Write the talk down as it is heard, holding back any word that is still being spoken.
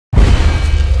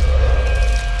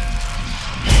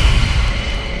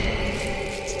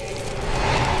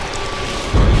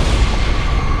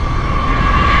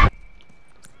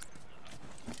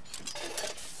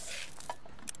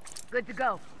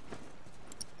go.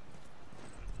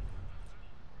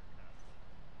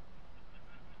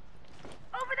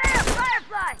 Over there,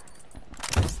 Firefly!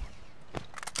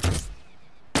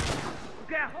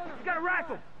 Look out! He's got a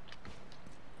rifle!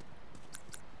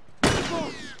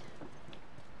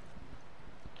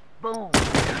 Boom.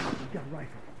 He's got a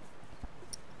rifle.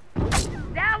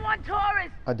 Down one,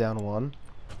 Taurus! I down one.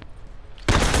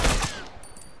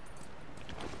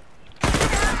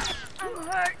 I'm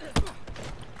hurt.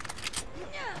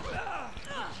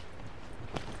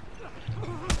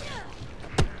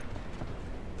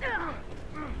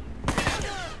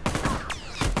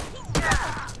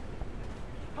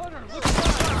 Hunter, look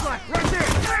right there!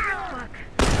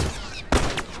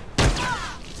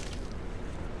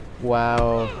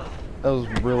 Wow, that was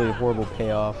really a horrible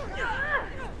payoff.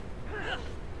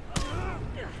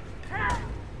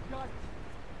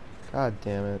 God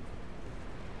damn it.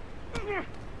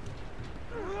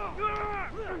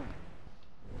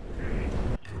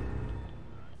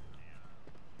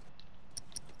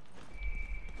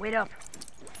 Wait up.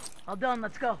 All done,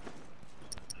 let's go.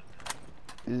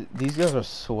 These guys are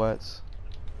sweats.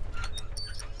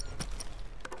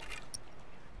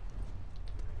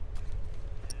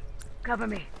 Cover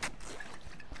me.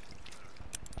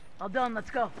 All done, let's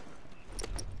go.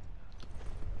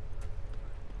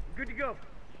 Good to go.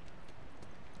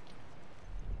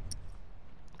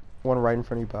 One right in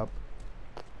front of you, Pop.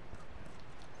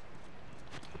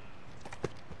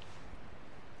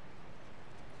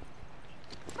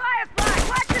 Firefly,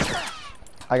 watch it!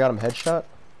 I got him headshot.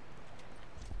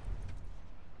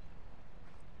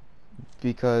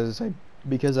 Because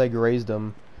I grazed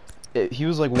him. He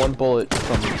was like one bullet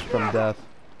from death.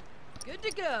 Good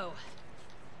to go.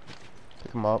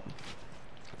 Pick him up.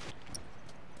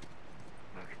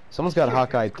 Someone's got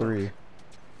Hawkeye 3.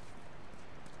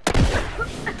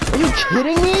 Are you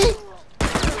kidding me?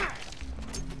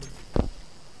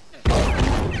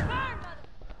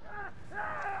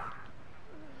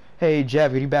 Hey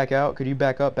Jeff, could you back out? Could you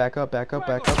back up? No, no, back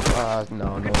up.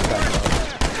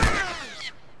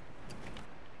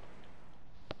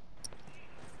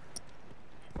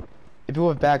 If you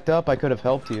would have backed up, I could have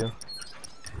helped you.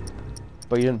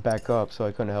 But you didn't back up, so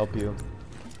I couldn't help you.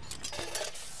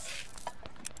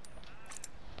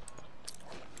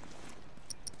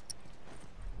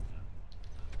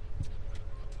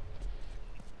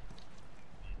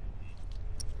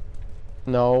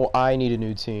 No, I need a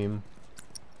new team.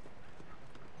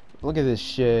 Look at this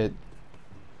shit.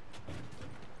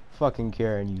 Fucking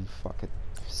Karen, you fucking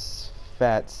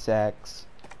fat sacks.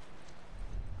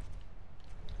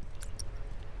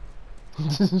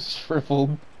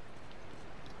 Shriveled.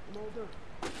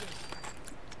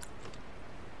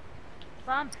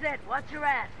 Bomb set, watch your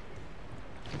ass.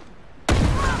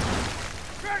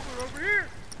 Straggler over here!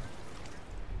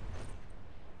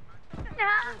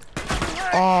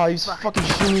 Oh, he's fucking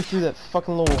shooting me through that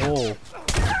fucking little hole.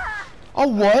 Oh,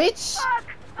 what?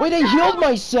 Wait, I healed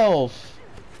myself!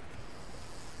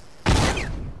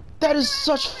 That is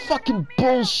such fucking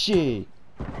bullshit!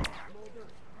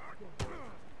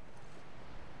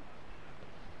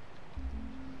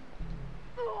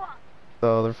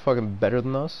 Oh, they're fucking better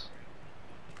than us?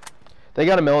 They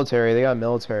got a military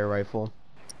rifle.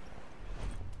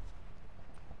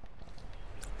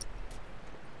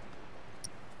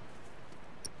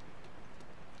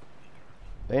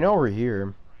 They know we're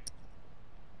here.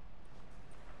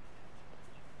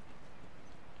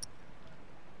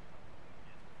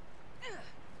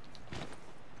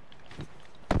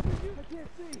 I can't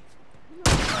see.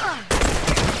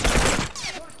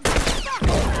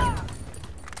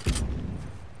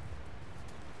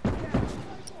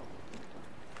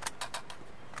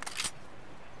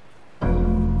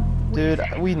 Dude,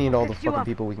 we need all the fucking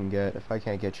people we can get. If I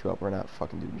can't get you up, we're not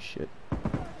fucking doing shit.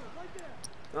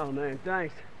 Oh man,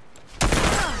 thanks.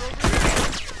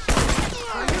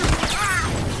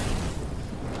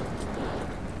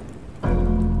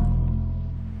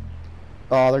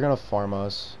 Oh, they're gonna farm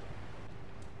us.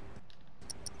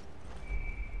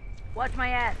 Watch my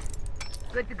ass.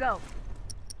 Good to go.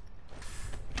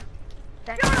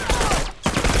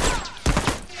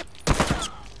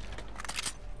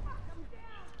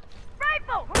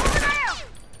 Rifle! Over there!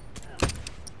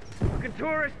 Fucking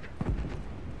tourist!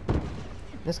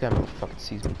 This guy motherfucking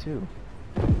sees me too.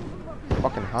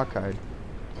 Fucking Hawkeye.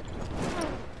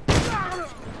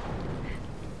 That's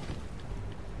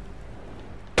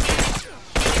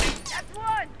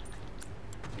one!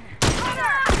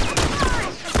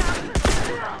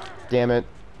 Damn it.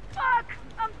 Fuck!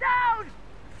 I'm down!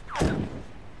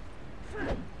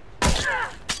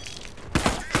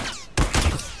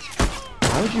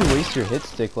 Why would you waste your hit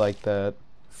stick like that?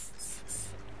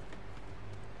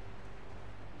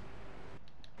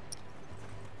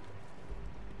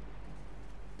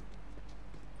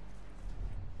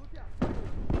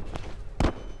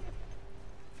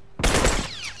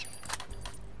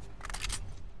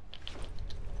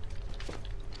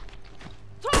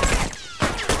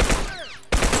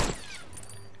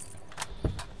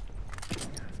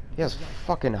 Yes,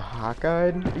 fucking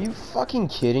hawk-eyed. Are you fucking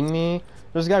kidding me?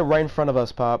 There's a guy right in front of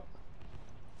us, Pop.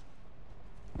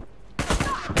 How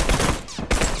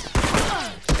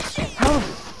the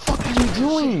fuck are you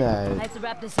doing that? I have to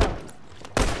wrap this up.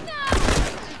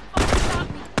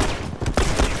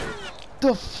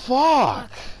 The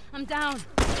fuck? I'm down.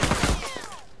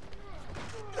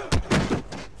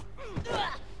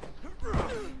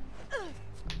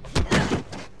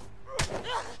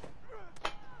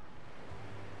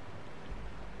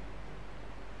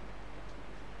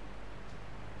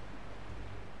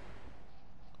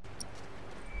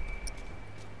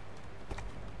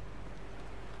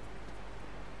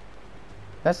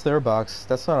 That's their box.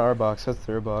 That's not our box. That's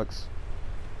their box.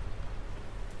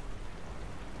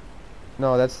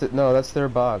 No, that's their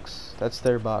box. That's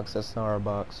their box. That's not our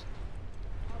box.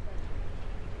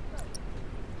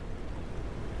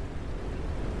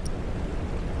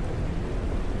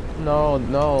 No,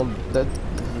 that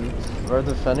our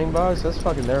defending box. That's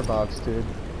fucking their box, dude.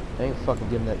 They ain't fucking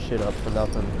giving that shit up for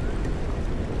nothing.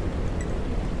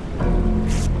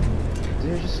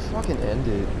 Dude, just fucking end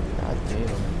it. God damn.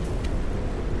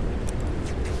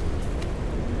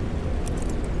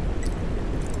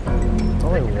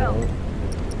 No, it won't.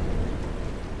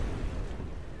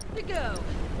 To go.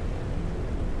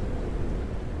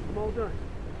 I'm all done.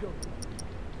 Let's go.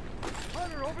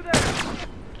 Hunter, over there!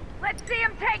 Let's see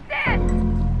him take this.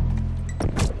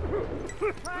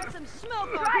 Try some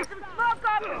smoke off. Try some smoke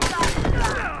off the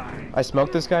side. I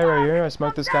smoked this guy right here. I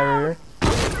smoked this guy right here.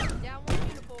 Down one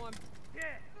uniform. Yeah.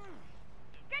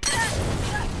 Get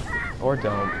that. Or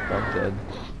don't. I'm dead.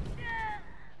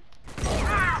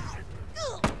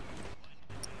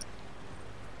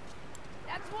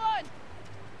 That's one.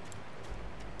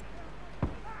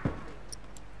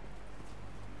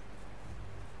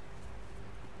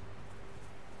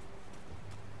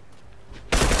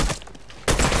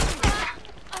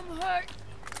 I'm hurt.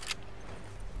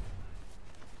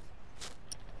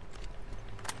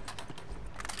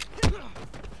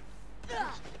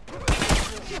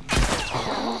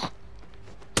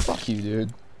 Fuck you,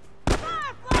 dude.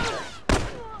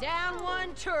 Down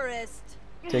one tourist.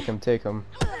 Take him, take him.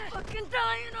 Fucking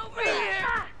dying over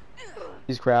here.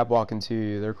 He's crab walking to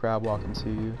you. They're crab walking to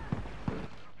you.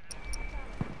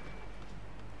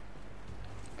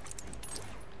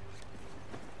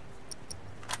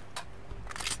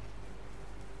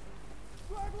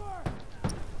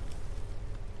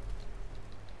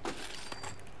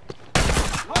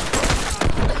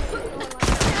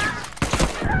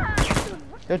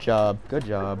 Good job, good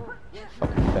job.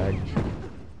 Fucking fag.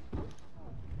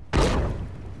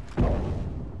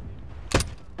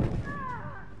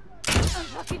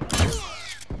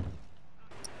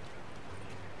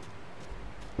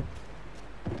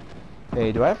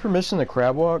 Hey, do I have permission to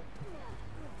crab walk?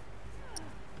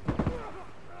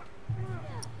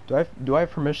 Do I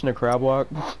have permission to crab walk?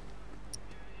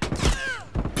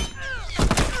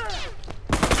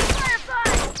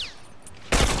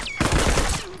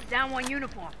 Down one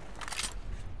uniform.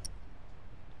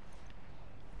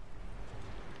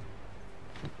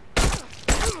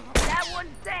 That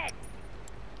one's dead.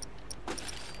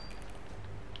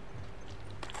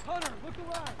 Hunter, look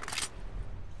alive!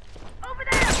 Over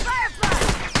there, Firefly.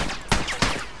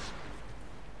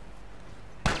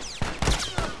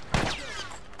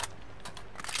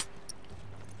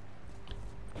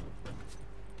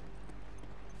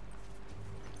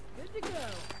 Good to go.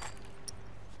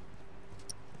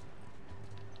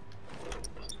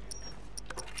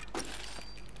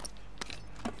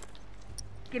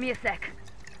 Give me a sec.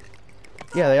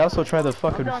 Yeah, they also try to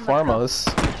fucking Hold on, farm let's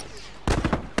us.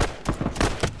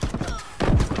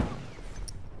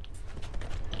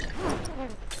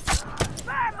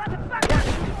 Fire, motherfucker!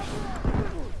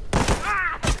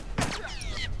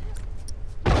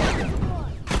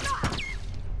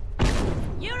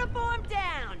 Uniform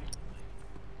down.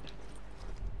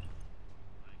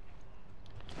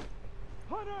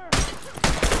 Hunter!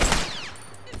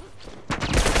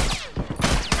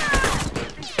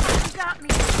 Got me.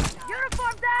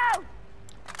 Uniform down.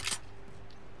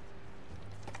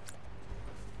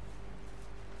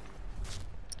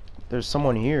 There's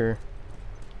someone here.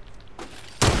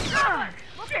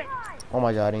 Shit. Oh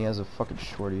my god, he has a fucking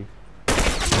shorty.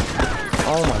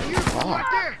 Oh my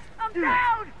fuck. I'm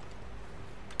down.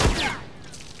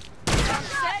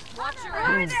 Set. Watch your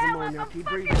eyes. Come on now, keep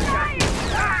breathing.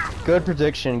 Good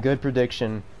prediction, good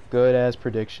prediction. Good ass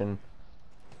prediction.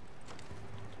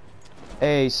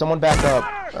 Hey, someone back up.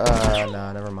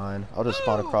 Nah, never mind. I'll just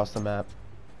spawn across the map.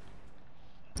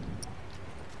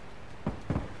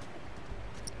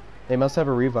 They must have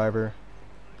a reviver.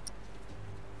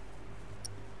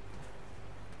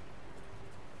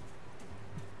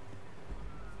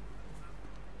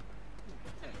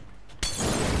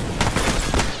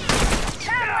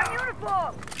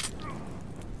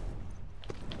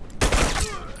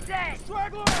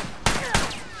 Straggler!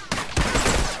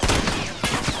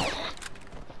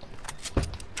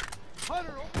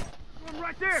 Hunter, I'm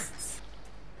right there.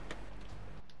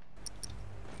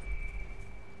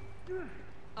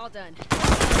 All done.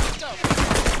 Let's go.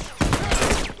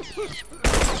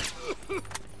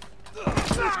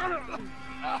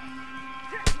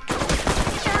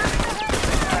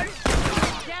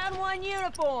 Down one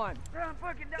uniform. I'm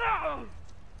fucking down.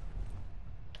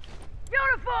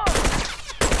 Uniform!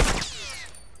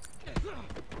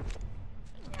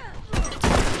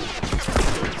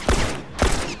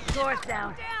 Door's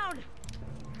down. Down.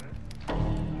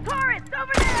 Taurus,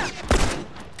 over there!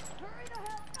 Hurry the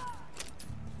hell up.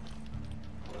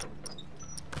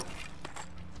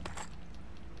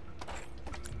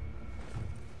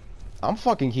 I'm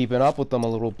fucking keeping up with them a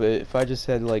little bit. If I just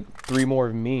had like 3 more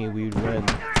of me, we'd win.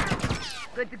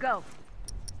 Good to go.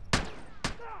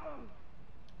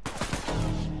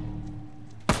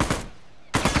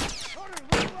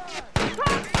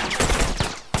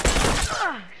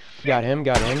 Got him,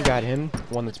 got him, got him.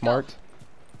 One that's marked.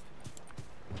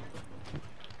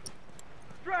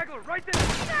 Straggler, right there.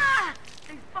 Ah!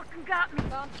 They fucking got me.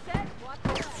 Bomb set. Watch the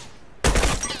left.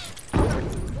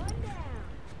 One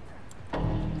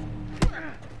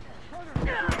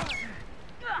down.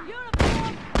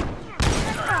 Uniform.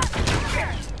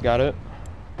 Got it.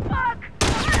 Fuck!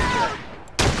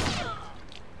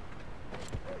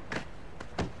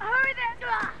 Hurry that!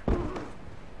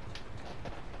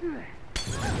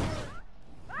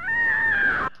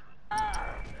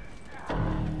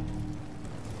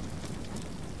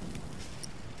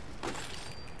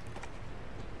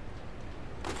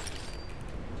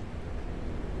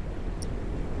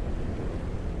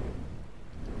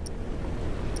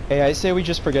 Hey, I say we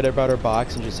just forget about our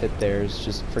box and just hit theirs.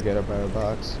 Just forget about our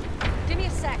box. Give me a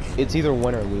sec. It's either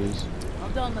win or lose. All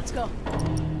done, let's go.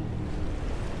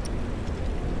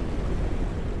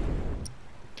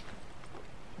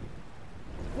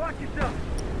 Watch yourself.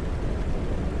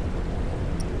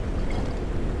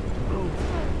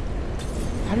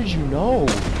 How did you know?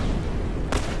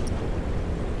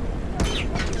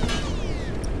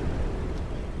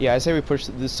 Yeah, I say we push.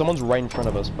 Someone's right in front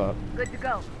of us, Pop. Good to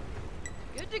go.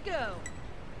 Good to go.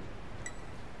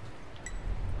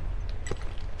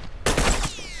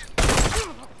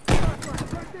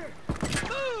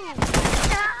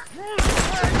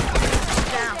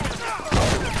 Down.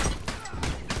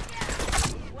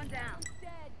 One down.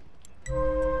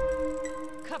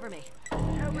 Cover me.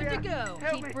 Help me Good to out. go.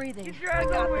 Help Keep me. breathing. Get your I ass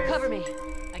got over this. here. Cover me.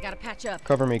 I gotta patch up.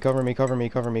 Cover me, cover me, cover me,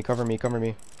 cover me, cover me, cover me, cover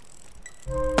me.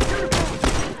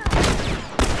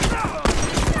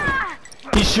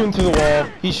 He's shooting through the wall.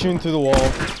 He's shooting through the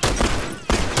wall.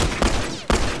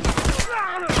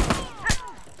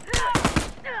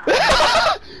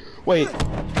 Wait.